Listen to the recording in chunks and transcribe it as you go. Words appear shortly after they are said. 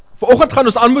Vanoggend gaan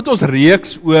ons aan met ons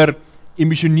reeks oor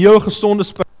emosioneel gesonde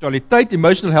spiritualiteit,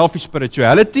 emotional healthy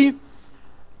spirituality.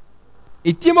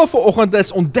 Die tema vanoggend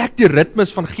is ontdek die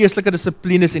ritmes van geestelike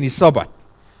dissiplines en die sabbat.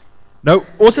 Nou,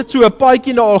 ons het so 'n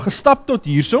paadjie nou al gestap tot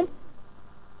hierso.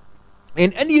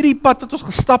 En in hierdie pad wat ons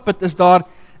gestap het, is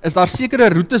daar sekere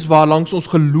roetes waar langs ons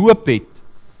geloop het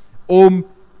om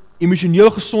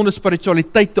emosioneel gesonde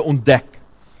spiritualiteit te ontdek.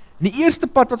 En die eerste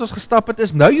pad wat ons gestap het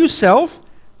is know yourself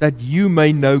that you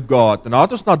may know God. En daar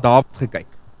het ons na Dawid gekyk.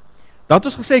 Daar het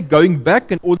ons gesê going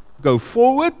back and go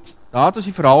forward. Daar het ons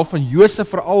die verhaal van Josef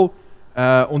veral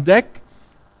ontdek.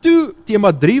 Toe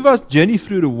tema 3 was Journey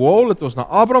through the wall, het ons na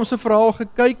Abraham se verhaal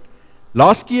gekyk.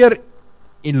 Laas keer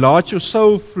enlarge your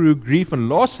soul through grief and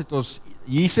loss, het ons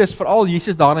veral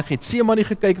Jesus daar in Getsemane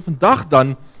gekyk. En vandag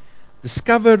dan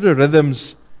discover the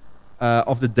rhythms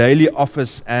of the daily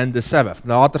office and the Sabbath.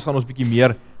 Later gaan ons bietjie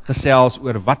meer gesels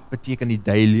oor wat beteken die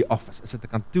daily office. Is dit 'n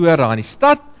kantoor daar in die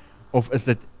stad of is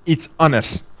dit iets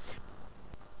anders?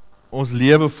 Ons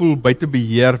lewe voel buite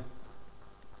beheer.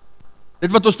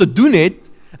 Dit wat ons te doen het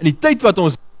in die tyd wat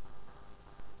ons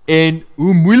en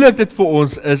hoe moeilik dit vir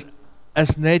ons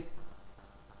is net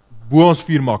bo ons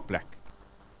vuurmaakplek.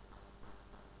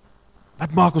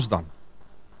 Wat maak ons dan?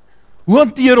 Hoe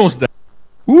hanteer ons dit?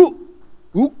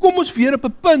 Hoe kom ons weer op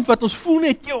 'n punt wat ons voel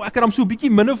net, ek het hom so 'n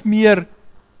bietjie min of meer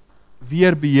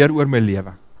weer beheer oor my lewe?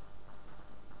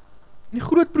 En die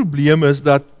groot probleem is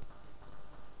dat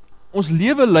ons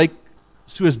lewe lyk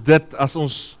soos dit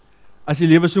as die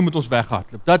lewe so met ons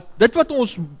weghardloop. Dat dit wat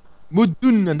ons moet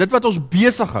doen en dit wat ons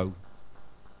besig hou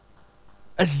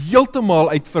is heeltemal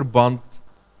uit verband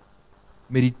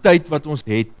met die tyd wat ons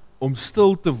het om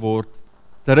stil te word,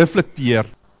 te reflekteer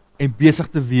en besig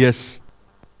te wees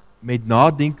met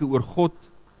nadenke oor God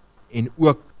en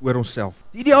ook oor onsself.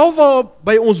 Die ideaal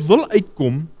waarby ons wil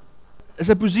uitkom is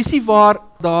 'n posisie waar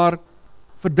daar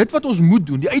vir dit wat ons moet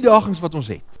doen, die uitdagings wat ons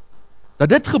het, dat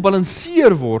dit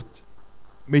gebalanseer word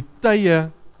met tye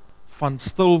van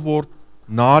stil word,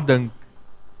 nadink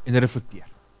en reflekteer.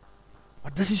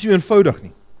 Maar dis nie so eenvoudig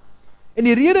nie. En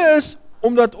die rede is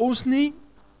omdat ons nie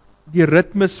die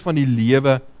ritmes van die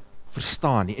lewe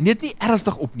verstaan nie en dit nie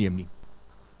ernstig opneem nie.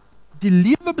 Die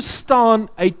lewe bestaan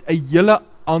uit 'n hele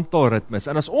aantal ritmes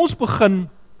en as ons begin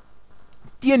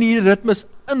teen hierdie ritmes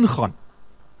ingaan,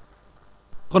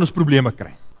 gaan ons probleme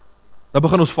kry. Dan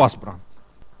begin ons vasbrand.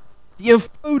 Die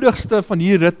eenvoudigste van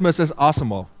hierdie ritmes is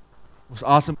asemhaal. Ons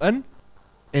asem in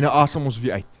en dan asem ons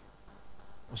weer uit.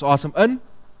 Ons asem in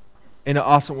en dan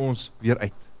asem ons weer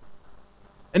uit.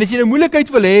 En as jy 'n moeilikheid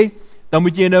wil hê, dan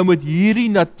moet jy nou met hierdie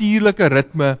natuurlike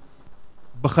ritme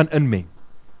begin inmeng.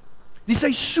 Die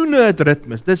seisoene het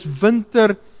ritmes. Dis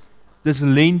winter, dis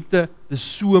lente,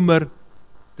 dis somer,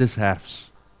 dis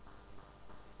herfs.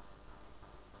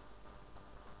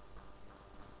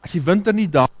 As die winter nie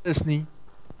daar is nie,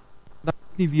 dan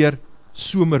moet nie weer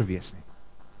somer wees nie.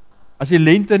 As die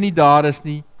lente nie daar is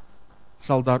nie,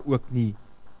 sal daar ook nie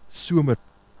somer.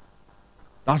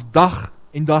 Daar's dag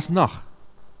en daar's nag.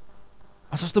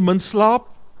 As ons te min slaap,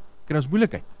 kry ons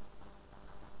moeilikheid.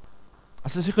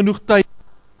 As ons nie genoeg tyd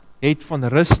het van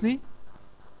rus nie,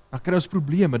 dan kry ons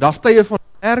probleme. Daar's tye van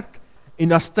werk en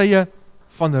daar's tye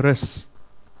van rus.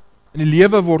 In die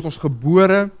lewe word ons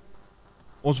gebore,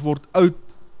 ons word oud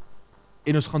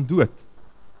en ons gaan dood.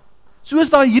 So is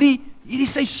daar hierdie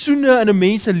seisoene in 'n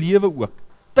mens se lewe ook.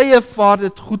 Tye waar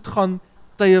dit goed gaan,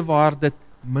 tye waar dit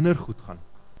minder goed gaan.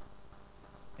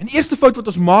 En die eerste fout wat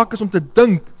ons maak is om te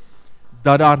dink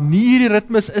dat daar nie hierdie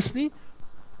ritmes is nie.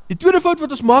 Die tweede fout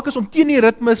wat ons maak is om teen die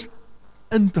ritmes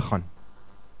in te gaan.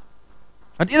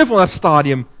 Aan een of ander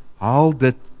stadium haal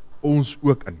dit ons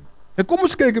ook in. En kom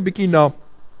ons kyk 'n bietjie na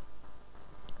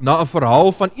 'n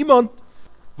verhaal van iemand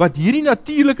wat hierdie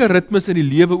natuurlike ritmes in die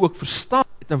lewe ook verstaan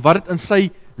het en wat dit in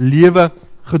sy lewe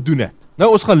gedoen het.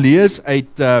 Nou ons gaan lees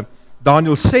uit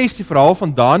Daniël 6, die verhaal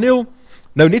van Daniël.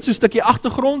 Nou net so 'n stukkie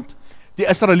agtergrond. Die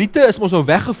Israeliete is mos nou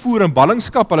weggevoer in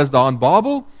ballingskap, hulle is daar in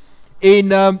Babel.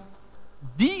 En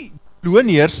die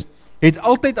Babiloniërs het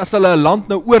altyd as hulle 'n land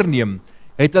nou oorneem,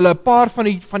 het hulle 'n paar van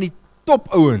die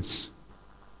top ouens,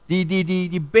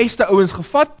 die beste ouens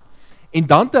gevat en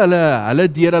dan het hulle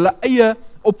deur hulle eie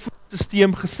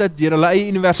opvoedingsstelsel gesit, deur hulle eie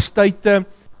universiteite,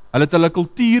 hulle het hulle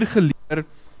kultuur geleer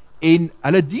en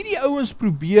hulle het hierdie ouens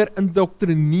probeer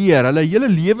indoktrineer, hulle hele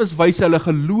lewenswyse, hulle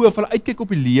geloof, hulle uitkyk op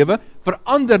die lewe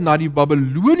verander na die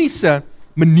Babiloniese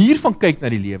manier van kyk na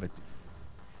die lewe toe.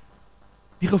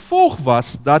 Die gevolg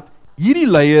was dat hierdie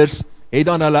leiers het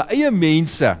dan hulle eie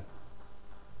mense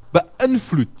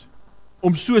beïnvloed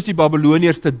om soos die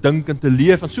Babiloniërs te dink en te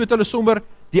leef, en so het hulle sommer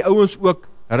die ouens ook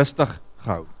rustig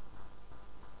gehou.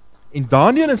 En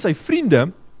Daniël en sy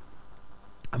vriende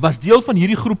was deel van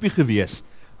hierdie groepie gewees,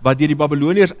 wat deur die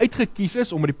Babiloniërs uitgekies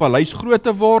is om in die paleis groot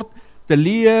te word, te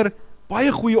leer,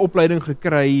 baie goeie opleiding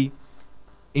gekry,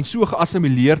 en so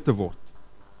geassimileer te word,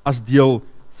 as deel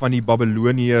van die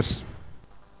Babiloniërs.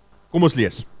 Kom ons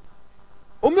lees.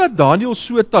 Omdat Daniël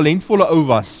so talentvolle ou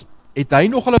was, het hy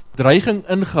nogal 'n bedreiging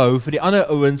ingehou vir die ander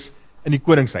ouens in die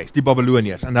koningshuis, die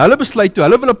Babiloniërs. En hulle besluit toe,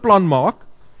 hulle wil 'n plan maak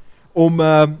om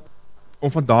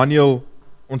van Daniël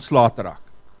ontslae te raak.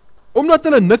 Omdat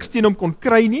hulle niks teen hom kon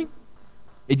kry nie,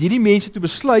 het hierdie mense toe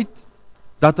besluit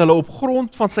dat hulle op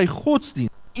grond van sy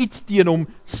godsdienst iets teen hom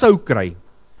sou kry.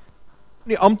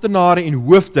 Die amptenare en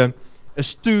hoofde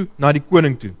is toe na die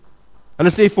koning toe. Hulle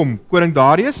sê vir hom, koning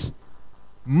Darius,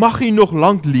 mag hy nog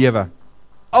lank lewe.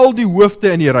 Al die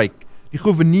hoofde in die ryk, die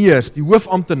goewerneurs, die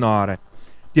hoofamptenare,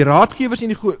 die raadgewers en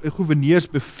die goewerneurs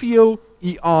beveel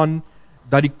u aan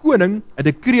dat die koning 'n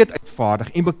dekreet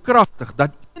uitvaardig en bekragtig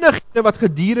dat enigene wat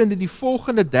gedurende die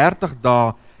volgende 30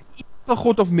 dae enige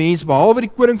god of mens behalwe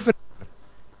die koning vereer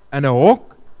in 'n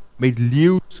hok met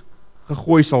leeu's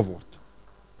gegooi sal word.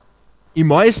 U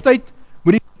majesteit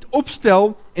moet dit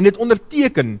opstel en dit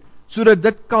onderteken sodat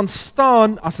dit kan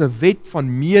staan as 'n wet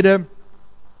van mede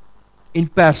en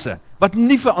perse wat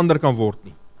nie verander kan word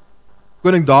nie.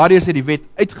 Koning Darius het die wet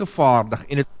uitgevaardig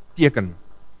en dit teken.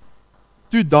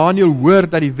 Toe Daniël hoor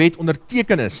dat die wet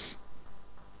onderteken is,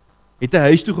 het hy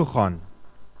huis toe gegaan.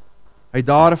 Hy het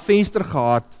daar 'n venster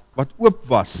gehad wat oop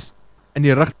was in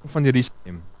die rigting van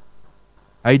Jerusalem.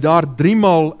 Hy het daar 3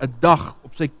 maal 'n dag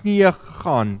op sy knieë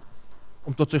gegaan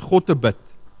om tot sy God te bid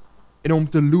en om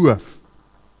te loof,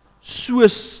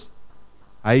 soos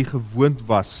hy gewoond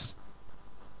was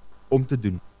om te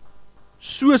doen.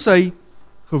 Soos hy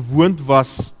gewoond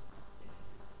was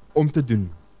om te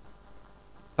doen.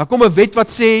 Daar kom 'n wet wat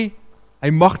sê, hy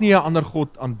mag nie 'n ander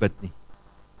God aanbid nie.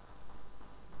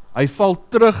 Hy val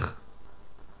terug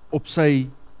op sy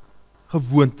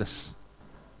gewoontes.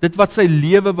 Dit wat sy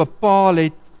lewe bepaal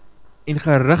het en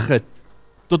gerig het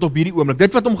tot op hierdie oomblik.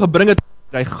 Dit wat hom gebring het,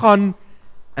 hy gaan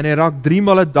en hy raak 3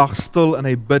 maal 'n dag stil en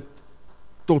hy bid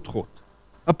tot God.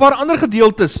 'n Paar ander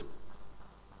gedeeltes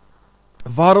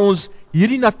waar ons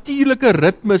hierdie natuurlike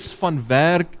ritmes van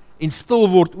werk en stil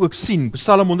word ook sien.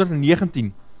 Psalm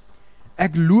 119.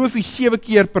 Ek loof u 7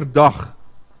 keer per dag,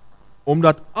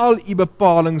 omdat al u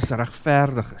bepalings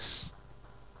regverdig is.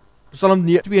 Psalm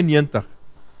 92.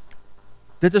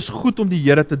 Dit is goed om die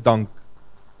Here te dank,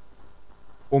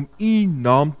 om u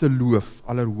naam te loof,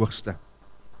 Allerhoogste.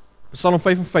 Psalm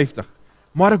 55.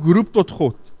 Maar ek roep tot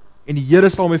God, en die Here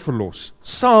sal my verlos.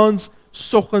 Saans,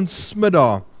 soggens,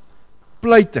 middag,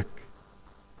 pleit ek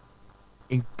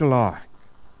en kla ek.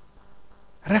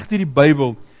 Reg deur die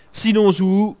Bybel sien ons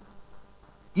hoe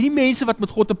hierdie mense wat met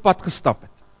God 'n pad gestap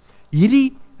het,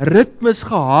 hierdie ritmes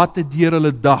gehad het deur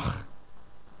hulle dag,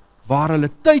 waar hulle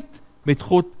tyd met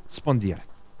God spandeer het,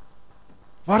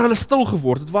 waar hulle stil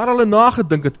geword het, waar hulle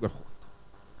nagedink het oor God.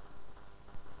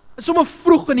 En sommer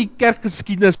vroeg in die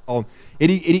kerkgeskiedenis al, het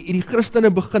die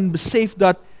Christene begin besef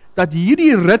dat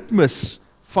hierdie ritmes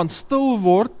van stil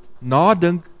word,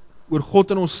 nadink oor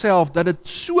God en onsself, dat dit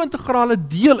so 'n integrale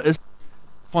deel is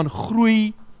van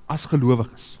groei as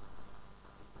gelowiges.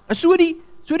 En so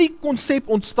die konsep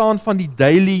ontstaan van die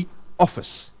daily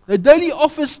office. Nou daily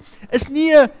office is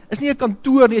nie 'n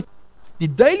kantoor nie.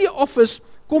 Die daily office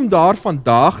kom daarvan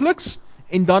daagliks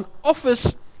en dan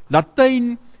office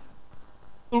Latyn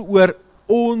oor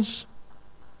ons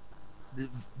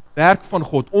werk van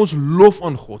God, ons lof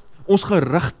aan God, ons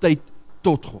gerigtheid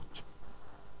tot God.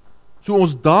 So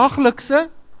ons daaglikse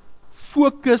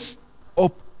fokus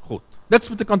op God. Niks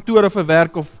met 'n kantoor of 'n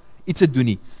werk of iets te doen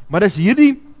nie. Maar dis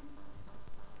hierdie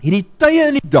tye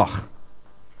in die dag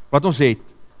wat ons het,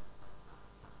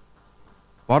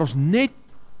 waar ons net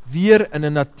weer in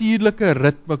 'n natuurlike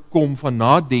ritme kom van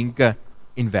nadenke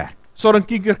en werk. Søren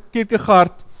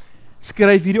Kierkegaard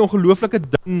skryf hierdie ongelooflike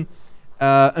ding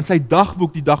in sy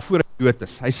dagboek die dag voor hy dood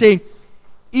is. Hy sê,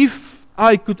 if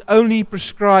I could only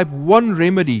prescribe one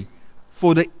remedy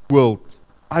for the world,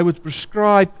 I would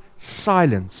prescribe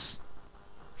silence.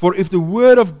 For if the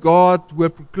word of God were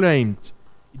proclaimed,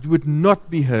 it would not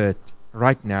be heard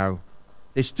right now.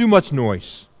 There's too much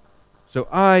noise. So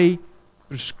I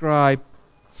prescribe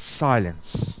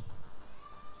silence.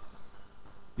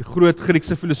 Die groot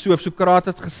Griekse filosoof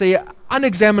Sokrates het gesê,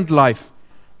 unexamined life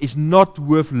is not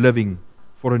worth living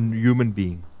for a human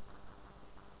being.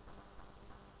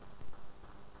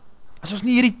 As ons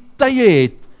nie hierdie tye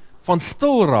het van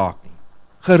stil raak nie,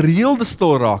 gereelde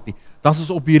stil raak nie, dan is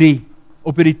ons op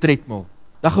hierdie tredmil.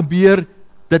 Dan gebeur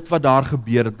dit wat daar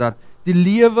gebeur het, dat die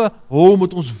lewe hol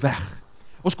met ons weg.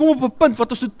 Ons kom op 'n punt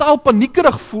wat ons totaal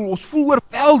paniekerig voel, ons voel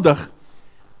oorweldig.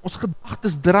 Ons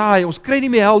gedagtes draai, ons kry nie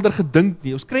meer helder gedink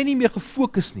nie, ons kry nie meer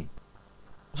gefokus nie.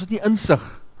 Ons het nie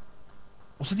insig,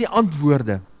 ons het nie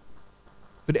antwoorde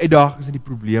vir die uitdagings en die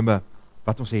probleme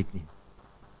wat ons het nie.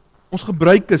 Ons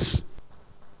gebruik is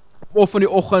of in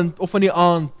die oggend of in die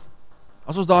aand,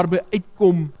 as ons daarby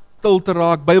uitkom, stil te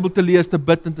raak, Bybel te lees, te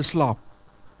bid en te slaap.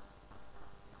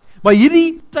 Maar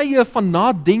hierdie tye van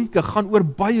nadenke gaan oor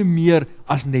baie meer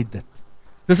as net dit.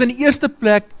 Dis in die eerste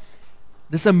plek,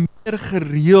 dis 'n meer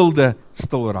gereelde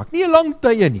stil raak. Nie 'n lang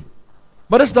tye nie,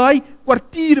 maar dis daai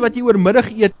kwartier wat jy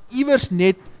oormiddag eet, iewers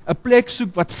net 'n plek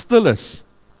soek wat stil is.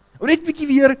 Om net bietjie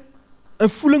weer in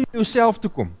voeling met jouself te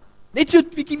kom. Net so 'n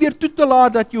bietjie weer toe te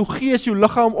laat dat jou gees jou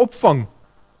liggaam opvang.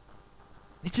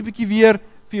 Net so 'n bietjie weer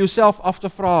vir jouself af te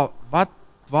vra,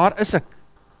 waar is ek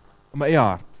in my eie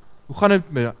hart? Hoe gaan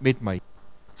dit met my?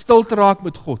 Stil te raak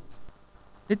met God.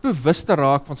 Net bewus te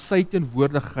raak van sy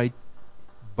teenwoordigheid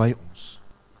by ons.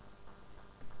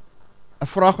 'n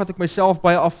Vraag wat ek myself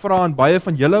baie afvra en baie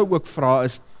van julle ook vra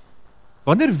is,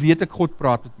 wanneer weet ek God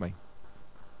praat met my?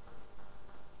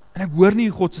 En ek hoor nie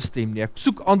God se stem nie, ek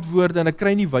soek antwoorde en ek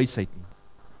kry nie wysheid nie.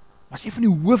 Maar as een van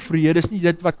die hoofredes nie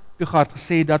dit wat Kierkegaard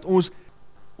gesê het, dat ons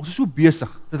is so besig,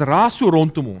 dit raas so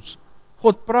rondom ons.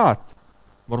 God praat,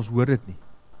 maar ons hoor dit nie.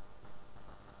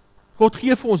 God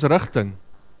gee vir ons rigting,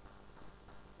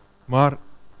 maar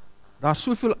daar is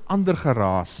soveel ander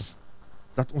geraas,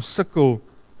 dat ons sukkel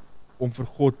om vir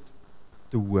God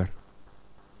te hoor.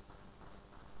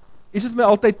 Iets wat my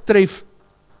altyd tref,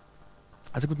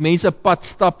 as ek met mense 'n pad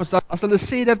stap, is dat as hulle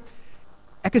sê dat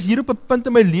ek is hier op 'n punt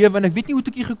in my lewe en ek weet nie hoe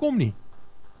toe ek hier gekom nie.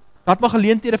 Daar het maar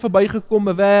geleenthede verbygekom,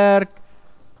 'n werk,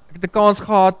 ek het 'n kans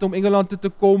gehad om Engeland toe te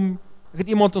kom, ek het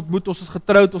iemand ontmoet, ons is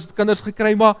getroud, ons het kinders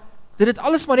gekry, maar dit het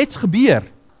alles maar net gebeur.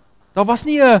 Daar was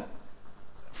nie 'n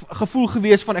gevoel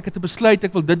gewees van ek het 'n besluit,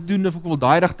 ek wil dit doen of ek wil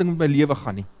daai rigting met my lewe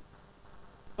gaan nie.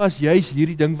 Dit was juis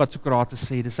hierdie ding wat Sokrates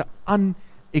sê, dis 'n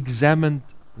unexamined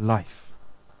life.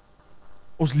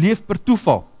 Ons leef per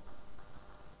toeval.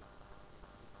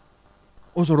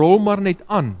 Ons rol maar net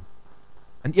aan.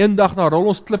 En eendag dan rol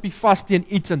ons klippie vas teen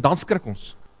iets en dan skrik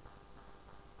ons.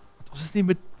 Want ons is nie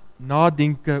met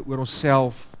nadenke oor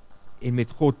onsself en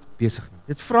met God besig nie.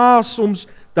 Dit vra soms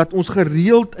dat ons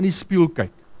gereeld in die spieël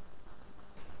kyk.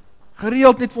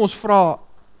 Gereeld net vir ons vra,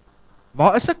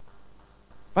 waar is ek?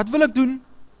 Wat wil ek doen?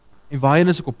 En waarheen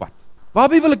is ek op pad?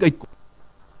 Waarby wil ek uitkom?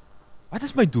 Wat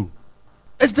is my doel?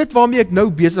 Is dit waarmee ek nou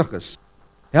besig is?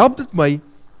 Help dit my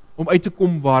om uit te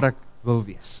kom waar ek wil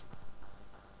wees?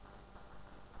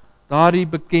 Daardie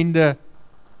bekende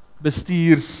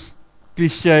bestuurs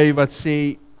cliché wat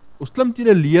sê, ons klim teen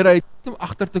 'n leer uit om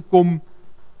agter te kom,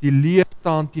 die leer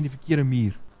staan teen die verkeerde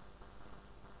muur.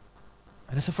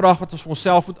 En dis 'n vraag wat ons vir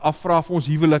onsself moet afvra vir ons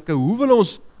huwelike. Hoe wil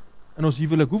ons in ons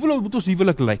huwelik, moet ons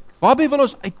huwelik lyk? Waarby wil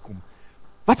ons uitkom?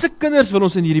 Watse kinders wil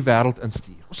ons in hierdie wêreld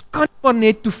instuur? Ons kan maar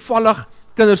net toevallig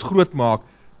kinders grootmaak,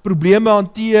 probleme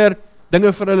hanteer,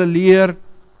 dinge vir hulle leer,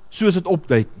 soos dit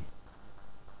opduik nie.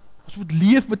 Ons moet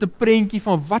leef met 'n prentjie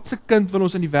van watse kind wil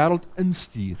ons in die wêreld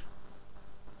instuur.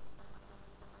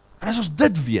 En as ons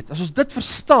dit weet, as ons dit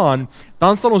verstaan,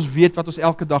 dan sal ons weet wat ons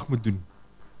elke dag moet doen.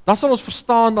 Dan sal ons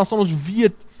verstaan, dan sal ons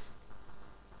weet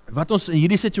wat ons in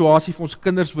hierdie situasie vir ons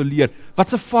kinders wil leer,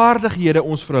 watse vaardighede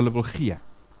ons vir hulle wil gee.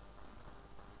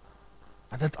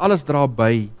 En dit alles dra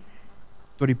by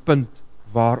tot die punt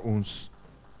waar ons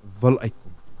wil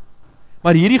uitkom.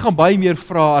 Maar hierdie gaan baie meer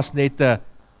vra as net 'n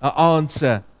aand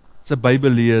se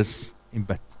Bybel lees en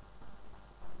bid.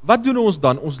 Wat doen ons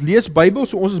dan? Ons lees Bybel,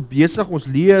 so ons is besig, ons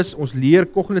lees, ons leer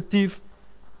kognitief,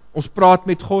 ons praat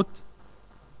met God,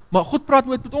 maar God praat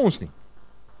nooit met ons nie.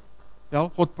 Ja,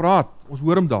 God praat, ons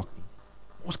hoor hom dalk nie.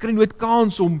 Ons kry nooit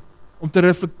kans om te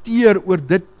reflekteer oor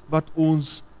dit wat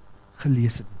ons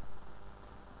gelees het nie.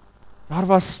 Daar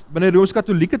was binne die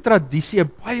Rooms-Katolieke tradisie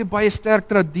 'n baie sterk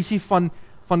tradisie van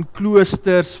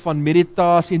kloosters, van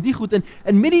meditasie en die goed.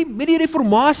 En met die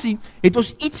reformatie het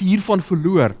ons iets hiervan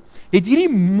verloor. Het hierdie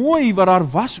mooi wat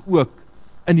daar was ook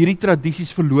in hierdie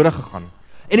tradisies verlore gegaan.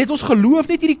 En het ons geloof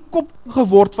net hierdie kop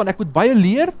geword van ek moet baie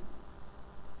leer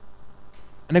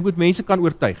en ek moet mense kan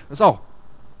oortuig. Dis al.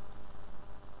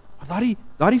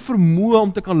 Daardie vermoë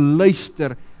om te kan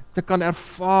luister, te kan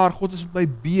ervaar, God is met my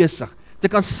besig, te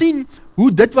kan sien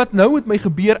hoe dit wat nou met my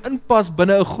gebeur inpas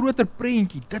binne 'n groter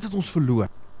prentjie, dit het ons verloor.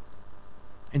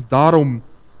 En daarom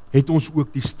het ons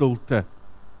ook die stilte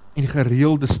en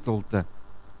gereelde stilte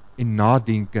en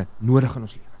nadenke nodig in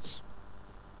ons lewens.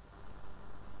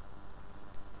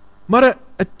 Maar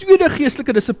 'n tweede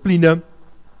geestelike dissipline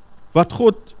wat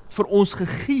God vir ons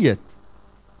gegee het,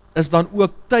 is dan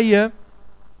ook tye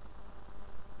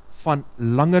van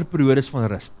langer periodes van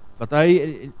rus, wat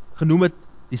hy genoem het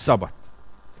die sabbat.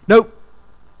 Nou,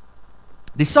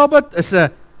 die sabbat is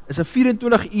 'n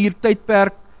 24 uur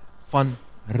tydperk van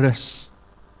rus.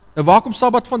 Nou waar kom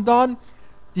sabbat vandaan?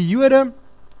 Die Jode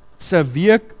se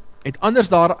week het anders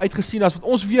daar uitgesien as wat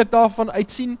ons week daarvan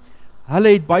uitsien. Hulle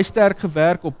het baie sterk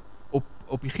gewerk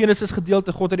op die Genesis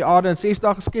gedeelte. God het die aarde in 6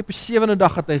 dae geskep, die 7de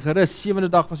dag het hy gerus, 7de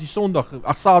dag was die Sondag,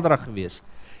 Saterdag gewees.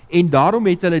 En daarom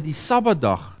het hulle die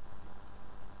Sabbatdag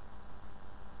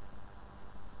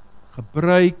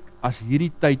gebruik as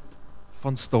hierdie tyd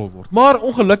van stil word. Maar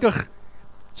ongelukkig,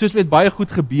 soos met baie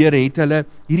goed gebeur, het hulle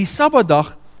hierdie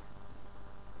Sabbatdag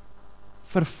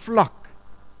vervlak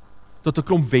tot 'n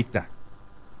klomp wette.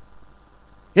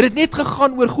 Het dit net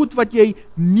gegaan oor goed wat jy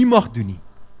nie mag doen nie.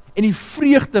 En die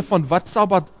vreugde van wat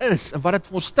Sabbat is, en wat dit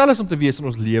veronderstel is om te wees in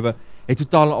ons lewe, het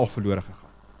totaal en al verlore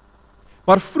gegaan.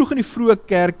 Maar vroeg in die vroeë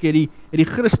kerk het die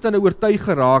Christene oortuig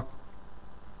geraak,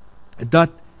 dat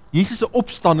Jesus se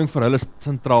opstanding vir hulle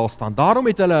sentraal staan. Daarom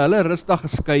het hulle rusdag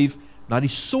geskuif na die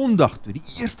Sondag toe,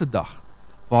 die eerste dag,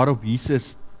 waarop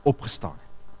Jesus opgestaan het.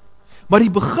 Maar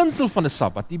die beginsel van 'n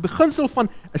Sabbat, die beginsel van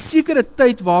 'n sekere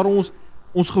tyd waar ons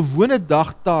gewone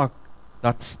dagtaak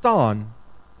laat staan,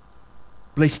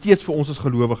 bly steeds vir ons as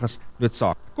gelowiges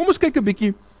noodsaaklik. Kom ons kyk 'n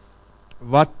bietjie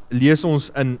wat lees ons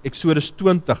in Eksodus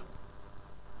 20.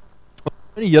 Ons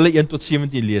gaan nie die hele 1 tot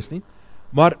 17 lees nie,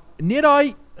 maar net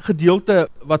daai gedeelte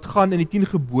wat gaan in die 10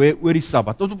 gebooie oor die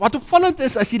Sabbat. Wat opvallend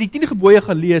is, as jy die 10 gebooie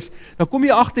gaan lees, dan kom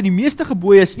jy agter die meeste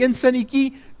gebooie is een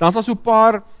sinnetjie, dan is daar so 'n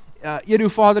paar eer jou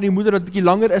vader en die moeder wat bietjie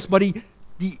langer is, maar die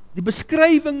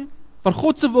beskrywing van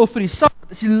God se wil vir die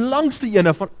Sabbat is die langste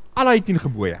ene van al die 10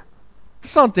 gebooie.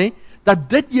 Interessant hè, dat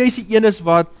dit juist die een is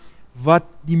wat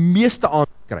die meeste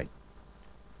aandag kry.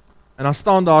 En dan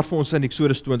staan daar vir ons in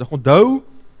Eksodus 20, onthou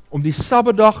om die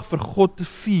Sabbatdag vir God te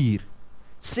vier.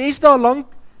 6 dae lank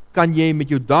kan jy met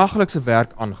jou daaglikse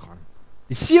werk aangaan.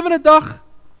 Die 7de dag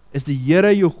is die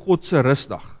Here jou God se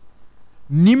rusdag.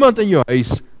 Niemand in jou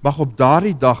huis mag op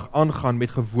daardie dag aangaan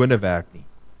met gewone werk nie.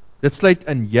 Dit sluit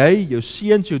in jy, jou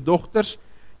seuns, jou dogters,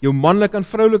 jou manlike en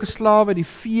vroulike slawe, die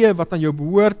vee wat aan jou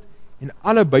behoort en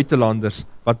alle buitelanders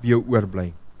wat by jou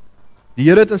oorbly. Die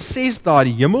Here het in 6 dae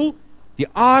die hemel, die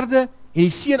aarde en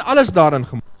die see en alles daarin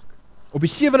gemaak. Op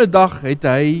die 7de dag het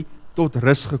hy tot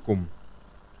rus gekom.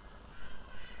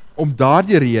 Om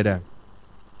daardie rede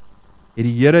het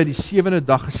die Here die 7de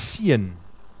dag geseën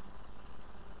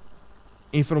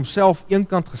en vir homself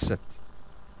eenkant gesit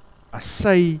as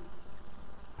sy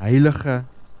heilige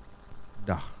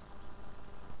dag.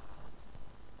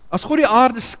 As God die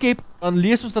aarde skep, dan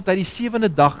lees ons dat hy die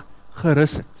 7de dag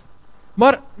gerus het.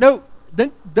 Maar nou,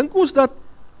 dink ons dat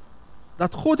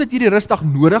God het hierdie rusdag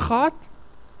nodig gehad?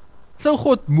 Sou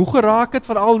God moeg geraak het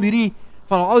van al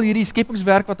hierdie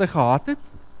skepingswerk wat hy gehad het?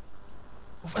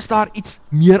 Of is daar iets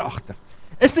meer agter?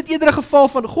 Is dit eerder 'n geval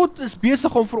van God is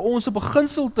besig om vir ons 'n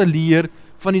beginsel te leer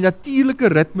van die natuurlike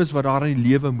ritmes wat daar in die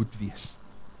lewe moet wees?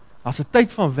 Daar's 'n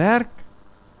tyd van werk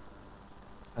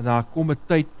en daar kom 'n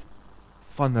tyd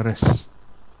van rus.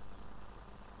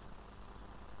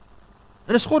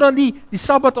 En as God dan die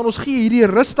Sabbat aan ons gee, hierdie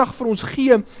rusdag vir ons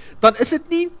gee, dan is dit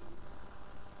nie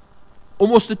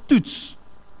om ons te toets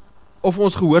of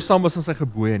ons gehoorsaam is aan sy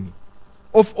gebooie nie.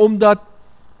 Of omdat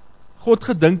God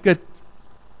gedink het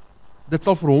dit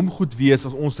sal vir hom goed wees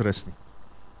as ons rus nie.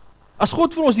 As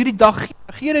God vir ons hierdie dag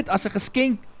gee dit as 'n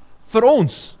geskenk vir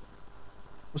ons.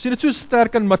 Ons sien dit so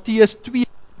sterk in Matteus 2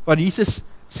 waar Jesus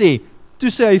sê, toe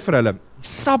sê hy vir hulle, die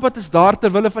Sabbat is daar ter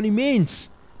wille van die mens,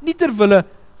 nie ter wille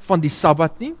van die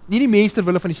Sabbat nie die mens ter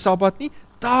wille van die Sabbat nie,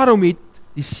 daarom het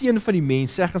die Seun van die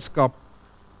mens seggenskap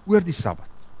oor die Sabbat.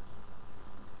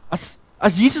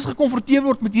 As Jesus gekonfronteer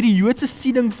word met hierdie Joodse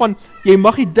siening van, jy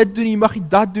mag nie dit doen nie, jy mag nie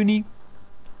dat doen nie,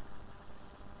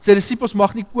 sy disippels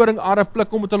mag nie koringare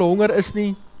pluk omdat hulle honger is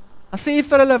nie, dan sê hy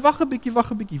vir hulle, wag 'n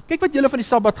bietjie, kyk wat julle van die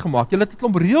Sabbat gemaak, julle het 'n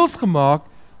klomp reëls gemaak,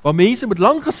 waar mense met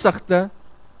lang gesigte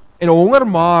en honger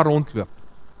maar rondloop.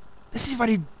 Dis nie wat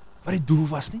die doel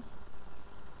was nie.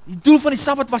 Die doel van die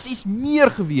Sabbat was iets meer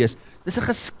gewees. Dis 'n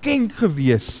geskenk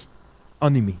gewees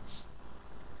aan die mens.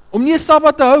 Om nie 'n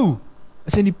Sabbat te hou,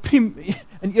 is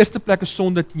in eerste plek 'n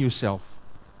sonde teen jouself.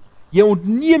 Jy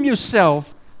ontneem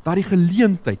jouself daardie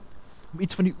geleentheid om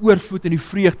iets van die oorvloed en die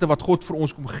vreugde wat God vir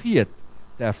ons kom gee het,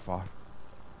 te ervaar.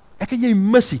 Ek en jy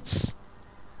mis iets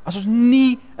as ons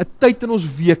nie 'n tyd in ons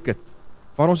week het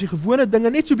waar ons die gewone dinge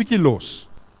net so bietjie los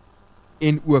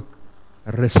en ook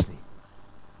rus nie.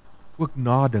 Ook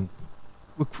nadink nie.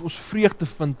 Ook vir ons vreugde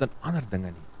vind in ander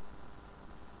dinge nie.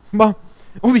 Maar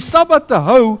om die Sabbat te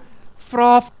hou,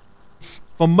 vra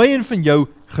van my en van jou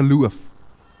geloof.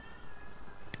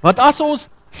 Want as ons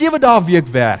 7 dae 'n week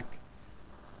werk,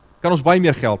 kan ons baie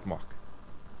meer geld maak.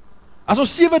 As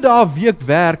ons 7 dae 'n week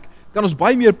werk, kan ons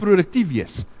baie meer produktief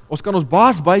wees. Ons kan ons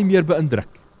baas baie meer beïndruk.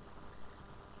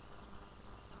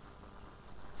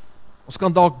 Ons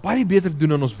kan dalk baie beter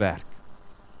doen in ons werk.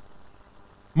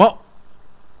 Maar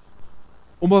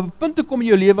om op 'n punt te kom in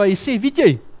jou lewe waar jy sê, weet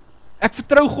jy, ek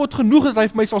vertrou God genoeg dat hy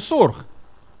vir my sal sorg.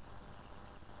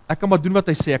 Ek kan maar doen wat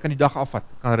hy sê, ek kan die dag afvat,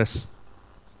 ek kan rus.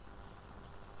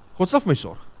 God sal vir my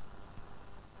sorg.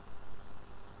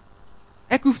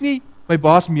 Ek hoef nie my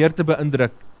baas meer te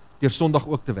beïndruk deur Sondag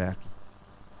ook te werk nie.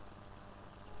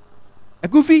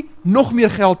 Ek hoef nie nog meer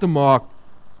geld te maak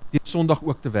deur Sondag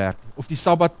ook te werk nie, of die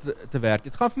Sabbat te werk.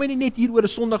 Dit gaan vir my nie net hier oor 'n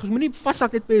Sondag, ons moet nie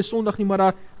vashak net by 'n Sondag nie,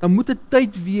 maar dan moet 'n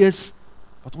tyd wees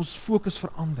wat ons fokus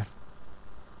verander.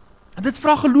 En dit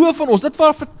vra geloof van ons, dit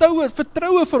vra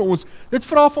vertroue van ons, dit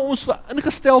vra van ons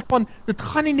ingesteld van, dit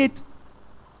gaan nie net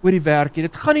oor die werk nie,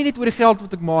 dit gaan nie net oor die geld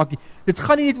wat ek maak nie, dit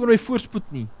gaan nie net oor my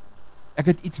voorspoed nie, ek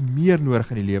het iets meer nodig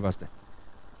in die lewe as dit.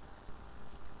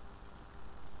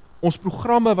 Ons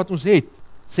programme wat ons het,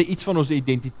 sê iets van ons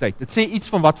identiteit, dit sê iets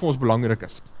van wat vir ons belangrik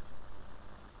is.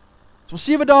 As ons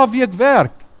 7 dae 'n week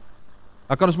werk,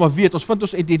 dan kan ons maar weet, ons vind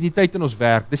ons identiteit in ons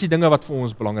werk, dis die dinge wat vir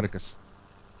ons belangrik is.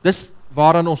 Dis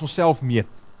waaraan ons onsself meet.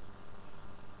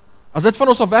 As dit van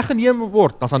ons af weggeneem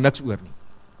word, dan is daar niks oor nie.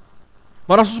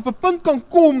 Maar as ons op 'n punt kan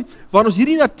kom, waar ons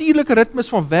hierdie natuurlike ritmes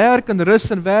van werk en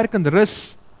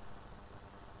rus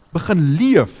begin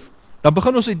leef, dan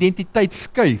begin ons identiteit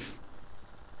skuif.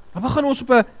 Dan begin ons op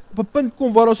 'n punt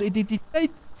kom waar ons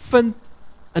identiteit vind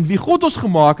in wie God ons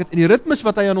gemaak het, en die ritmes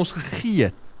wat hy aan ons gegee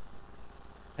het.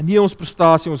 En nie ons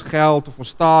prestasie, ons geld, of ons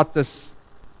status,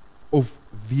 of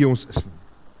wie ons is nie.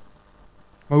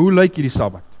 Maar hoe lyk hierdie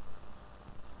Sabbat?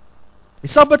 Die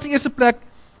Sabbat is in eerste plek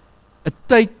 'n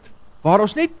tyd waar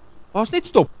ons net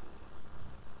stop.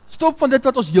 Stop van dit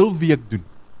wat ons heel week doen.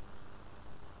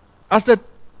 As dit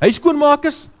huis skoonmaak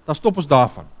is, dan stop ons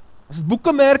daarvan. As dit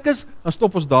boeke merk is, dan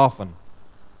stop ons daarvan.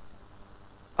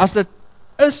 As dit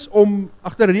is om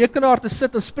agter 'n rekenaar te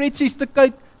sit en spreadsheets te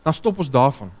kyk, dan stop ons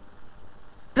daarvan.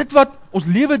 Dit wat ons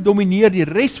lewe domineer die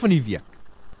res van die week,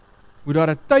 moet daar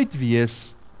 'n tyd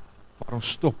wees waar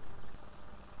ons stop.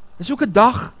 Dis ook 'n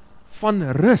dag van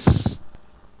rus.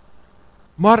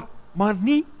 Maar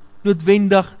nie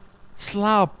noodwendig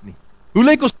slaap nie. Hoe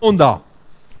lyk ons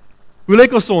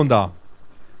Sondag?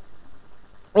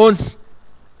 Ons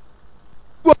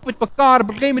koop met mekaar,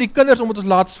 begin met die kinders om ons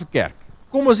laat vir kerk.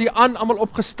 Kom ons hier aan, almal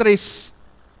opgestres.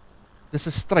 Dis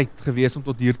 'n stryd gewees om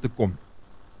tot hier te kom.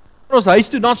 In ons huis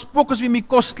toe, dan spook ons weer om die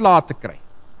kos klaar te kry.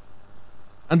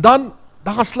 En dan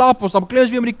gaan slaap ons, dan beklim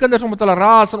ons weer met die kinders omdat hulle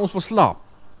raas en ons wil slaap.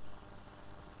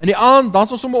 In die aand, dan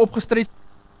is ons sommer opgestres,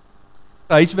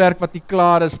 huiswerk wat nie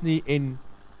klaar is nie, en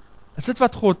is dit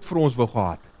wat God vir ons wou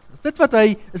gehad het?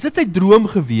 Is dit sy droom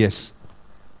gewees,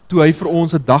 toe hy vir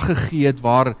ons 'n dag gegee het,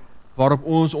 waarop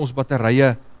ons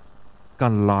batterye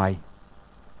kan laai?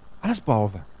 Alles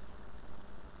behalwe.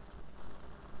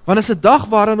 Want is 'n dag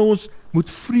waarin ons moet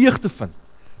vreugde vind.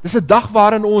 Dis 'n dag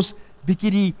waarin ons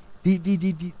bietjie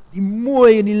die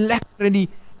mooi en die lekker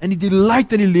en die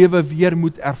delight in die lewe weer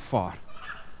moet ervaar.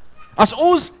 As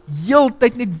ons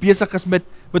heeltyd net besig is met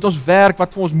ons werk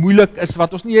wat vir ons moeilik is,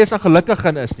 wat ons nie eens gelukkig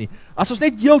in is nie. As ons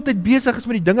net heeltyd besig is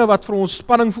met die dinge wat vir ons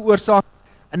spanning veroorsaak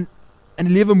en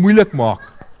die lewe moeilik maak,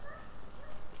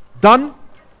 dan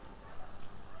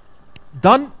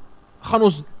gaan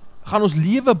ons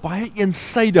lewe baie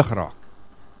eensydig raak.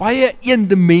 Baie een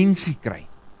dimensie kry.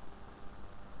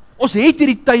 Ons het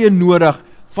hierdie tye nodig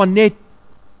van net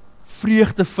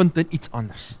vreugde vind in iets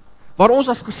anders. Waar ons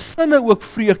as gesinne ook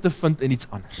vreugde vind in iets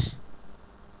anders.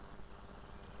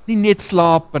 Nie net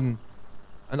slaap en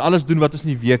alles doen wat ons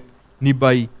in die week nie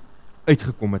by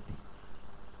uitgekom het nie.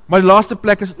 Maar die laaste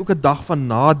plek is dit ook 'n dag van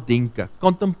nadenke,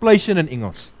 contemplation in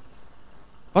Engels.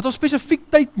 Wat ons spesifiek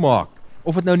tyd maak,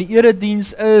 of dit nou in die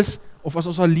erediens is, of as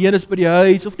ons alleen is by die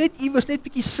huis, of net iewers net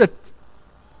bietjie sit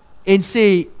en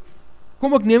sê,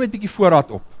 kom ek neem net bietjie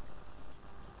voorraad op.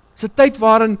 Dis 'n tyd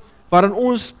waarin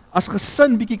ons as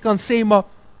gesin bietjie kan sê, maar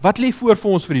wat lê voor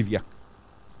vir ons vir die week?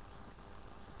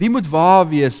 Wie moet waar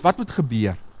wees? Wat moet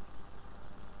gebeur?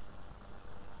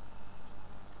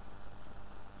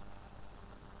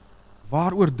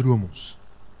 Waaroor droom ons?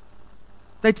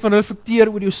 Tyd van reflekteer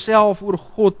oor jouself, oor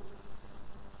God,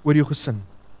 oor jou gesin.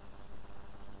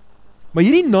 Maar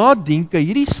hierdie nadenke,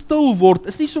 hierdie stil word,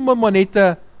 is nie sommer maar net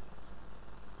 'n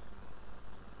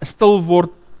stil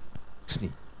word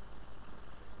nie.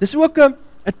 Dis ook 'n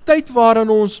tyd waarin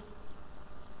ons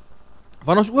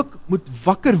ook moet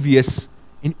wakker wees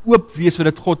en oop wees vir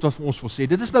dit God wat vir ons wil sê.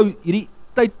 Dit is nou hierdie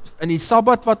tyd in die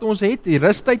sabbat wat ons het, die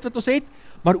rustyd wat ons het,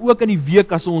 maar ook in die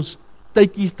week as ons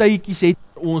tydjies het,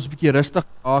 ons bietjie rustig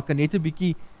raak en net 'n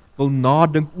bietjie wil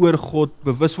nadink oor God,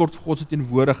 bewus word van God se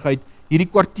teenwoordigheid,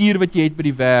 hierdie kwartier wat jy het by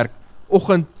die werk,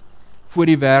 oggend voor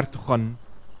die werk toe gaan,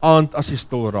 aand as jy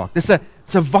stil raak. Dis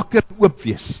 'n wakker oop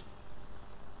wees.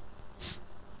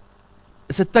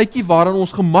 Is 'n tydjie waarin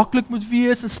ons gemaklik moet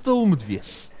wees en stil moet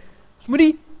wees.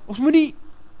 Ons moenie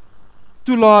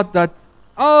toelaat dat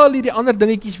al hierdie ander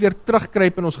dingetjies weer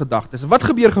terugkruip in ons gedagtes. En wat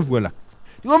gebeur gewoonlik?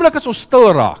 Die oomblik as ons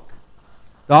stil raak,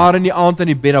 daar in die aand in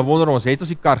die bed, dan wonder ons, het ons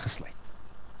die kar gesluit?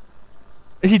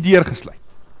 Is die deur gesluit?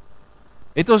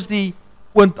 Het ons die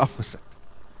oond afgesit?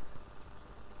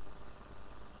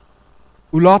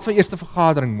 Hoe laat sal eerste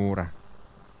vergadering môre?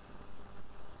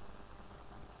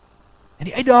 En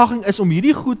die uitdaging is om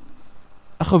hierdie goed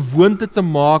 'n gewoonte te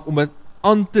maak, om dit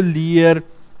aan te leer,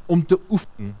 om te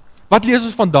oefen. Wat lees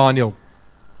ons van Daniël?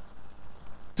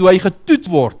 Toe hy getoets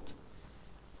word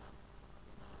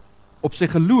op sy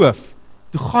geloof,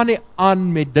 toe gaan hy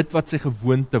aan met dit wat sy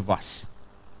gewoonte was.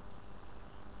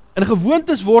 En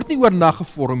gewoontes word nie oornag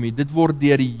gevorm nie, dit word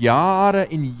deur die jare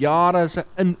en jare se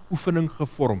inoefening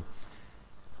gevorm.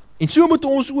 En so moet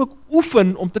ons ook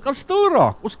oefen om te kan stil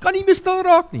raak. Ons kan nie meer stil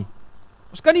raak nie.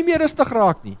 Ons kan nie meer rustig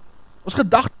raak nie. Ons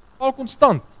gedagtes is al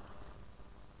konstant.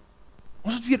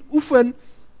 Ons moet weer oefen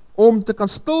om te kan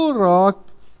stil raak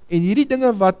en hierdie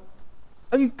dinge wat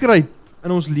inkruip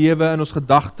in ons lewe, in ons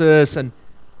gedagtes en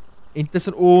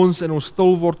tussen ons en ons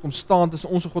stil word kom staan, tussen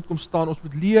ons en God kom staan, ons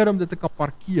moet leer om dit te kan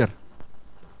parkeer.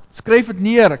 Skryf dit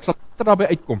neer, ek sal later daarby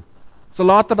uitkom. Ek sal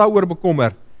later daaroor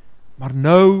bekommer. Maar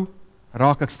nou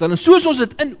raak ek stil. En soos ons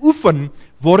dit inoefen,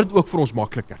 word dit ook vir ons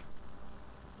makliker.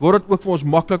 Word dit ook vir ons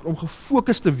maklik om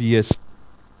gefokus te wees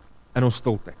in ons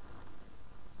stiltyd.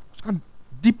 Ons kan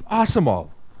diep asemhaal.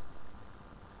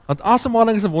 Want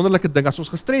asemhaling is 'n wonderlike ding. As ons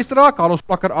gestres raak, haal ons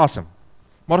plakker asem.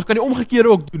 Maar ons kan die omgekeerde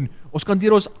ook doen. Ons kan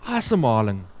deur ons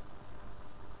asemhaling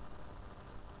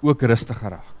ook rustiger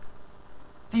raak.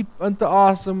 Diep in te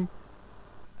asem,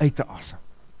 uit te asem.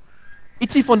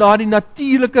 Ietsie van daardie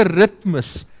natuurlike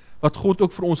ritmes wat God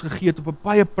ook vir ons gegee het op 'n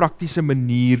baie praktiese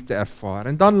manier te ervaar.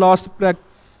 En dan laaste plek,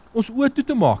 ons oë toe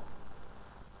te maak.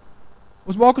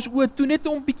 Ons maak ons oë toe net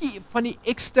om 'n bietjie van die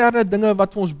eksterne dinge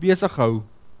wat vir ons besig hou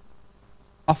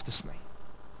af te sny.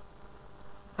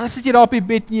 Dan sit jy daar op die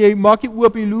bed en jy maak jy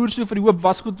oop en jy loer so vir die hoop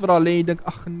wasgoed wat daar lê en dink,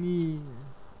 ag nee.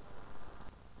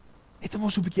 Net om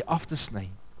ons so 'n bietjie af te sny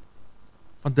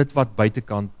van dit wat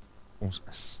buitekant ons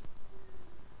is.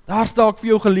 Daar's dalk vir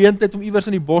jou geleentheid om iewers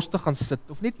in die bos te gaan sit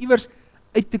of net iewers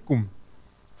uit te kom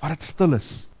waar dit stil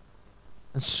is.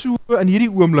 En so in hierdie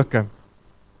oomblikke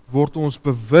word ons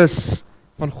bewus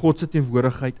van God se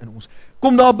teenwoordigheid in ons.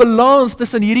 Kom daar 'n balans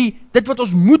tussen dit wat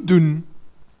ons moet doen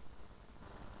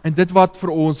en dit wat vir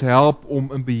ons help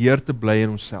om in beheer te bly in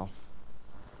onsself.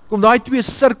 Kom daai twee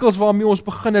sirkels waarmee ons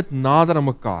begin het nader aan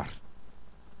mekaar.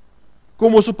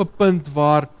 Kom ons op 'n punt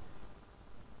waar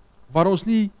ons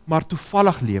nie maar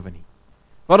toevallig lewe nie.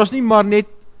 Waar ons nie maar net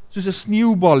soos 'n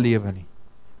sneeubal lewe nie.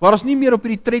 Waar ons nie meer op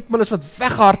hierdie tredmil is wat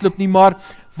weghardloop nie, maar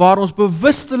waar ons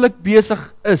bewustelik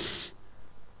besig is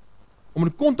om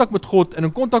in kontak met God en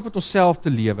in kontak met onsself te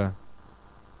lewe.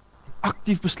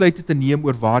 Aktief besluite te neem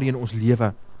oor waarheen ons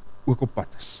lewe ook op pad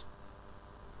is.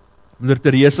 Moeder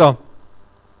Teresa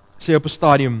sê op 'n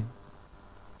stadium,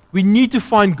 "We need to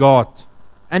find God,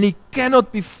 and He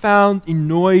cannot be found in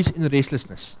noise and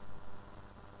restlessness.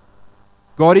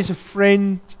 God is a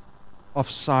friend of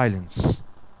silence.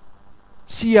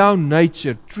 See how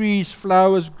nature, trees,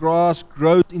 flowers, grass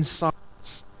grows in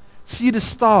silence. See the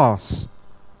stars,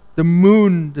 the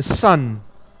moon, the sun,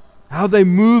 how they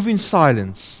move in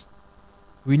silence.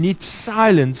 We need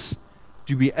silence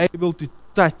to be able to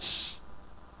touch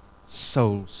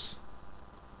souls."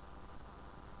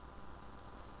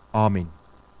 Amen.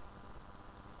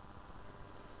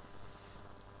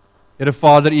 Here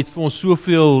Vader, U het vir ons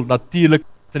soveel natuurlik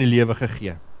in die lewe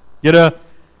gegee. Here,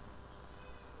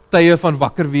 tye van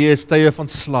wakker wees, tye van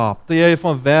slaap, tye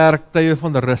van werk, tye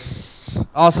van rus,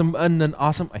 asem in en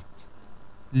asem uit,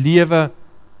 lewe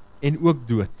en ook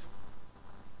dood.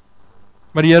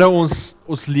 Maar Here,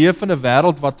 ons leef in 'n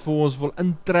wêreld wat vir ons wil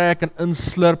intrek en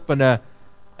inslurp in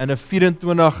 'n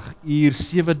 24 uur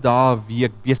 7 dae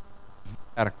week besig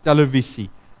werk, televisie,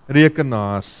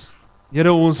 rekenaars.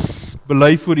 Here, ons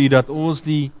bely voor U dat ons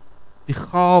die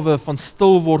gawe van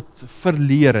stil word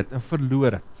verleer het en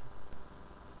verloor het.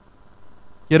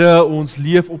 Here, ons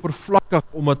leef oppervlakkig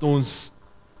omdat ons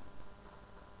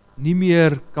nie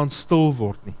meer kan stil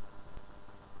word nie.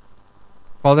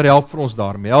 Vader, help vir ons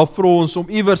daarmee. Help vir ons om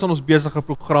iewers aan ons besige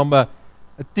programme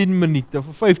 'n 10 minute of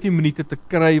 15 minute te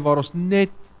kry waar ons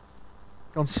net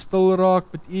kan stil raak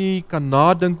met U, kan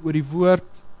nadink oor die woord,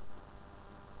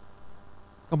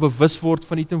 kan bewus word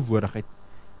van U teenwoordigheid,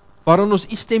 waarin ons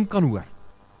U stem kan hoor.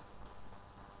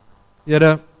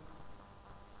 Here,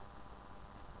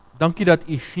 dankie dat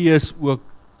U Gees ook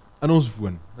in ons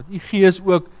woon, dat U Gees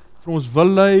ook vir ons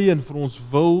wil lei en vir ons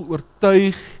wil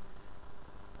oortuig,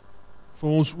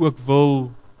 vir ons ook wil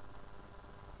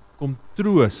kom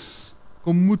troos,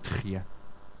 kom moed gee,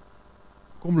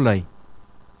 kom lei.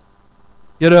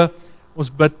 Here, ons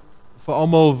bid vir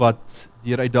almal wat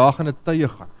deur uitdagende tye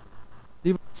gaan.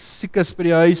 Die wat siek is by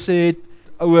die huise het,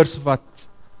 ouers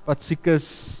wat siek is,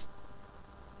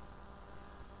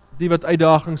 die wat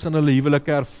uitdagings in hulle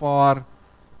huwelike ervaar,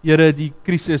 Here, die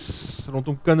krisis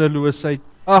rondom kinderloosheid.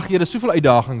 Ag Here, soveel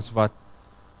uitdagings wat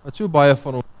so baie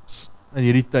van ons in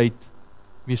hierdie tyd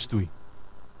mee stoei.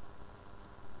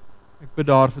 Ek bid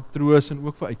daar vir troos en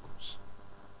ook vir uitkoms.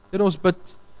 Here, ons bid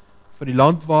vir die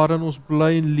land waarin ons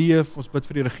bly en leef, ons bid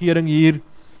vir die regering hier,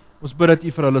 ons bid dat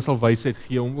U vir hulle sal wysheid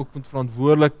gee, om ook met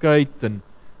verantwoordelikheid en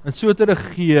so te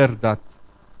regeer,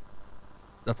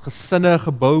 dat gesinne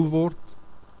gebou word,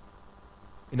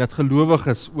 en dat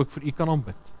gelowiges ook vir U kan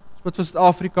aanbid. Ons bid vir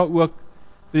Suid-Afrika ook,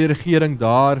 vir die regering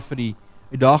daar, vir die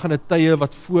uitdagende tye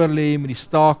wat voorlê met die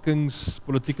stakings,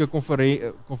 politieke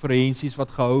konferensies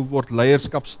wat gehou word,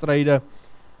 leierskapstryde.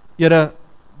 Here,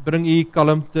 bring U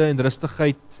kalmte en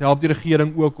rustigheid, help die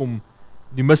regering ook om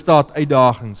die misdaad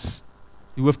uitdagings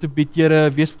die hoof te bied. Here,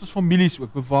 wees met ons families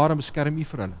ook, bewaar en beskerm U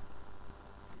vir hulle.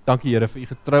 Dankie Here vir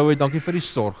U getrouheid, dankie vir die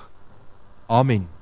sorg. Amen.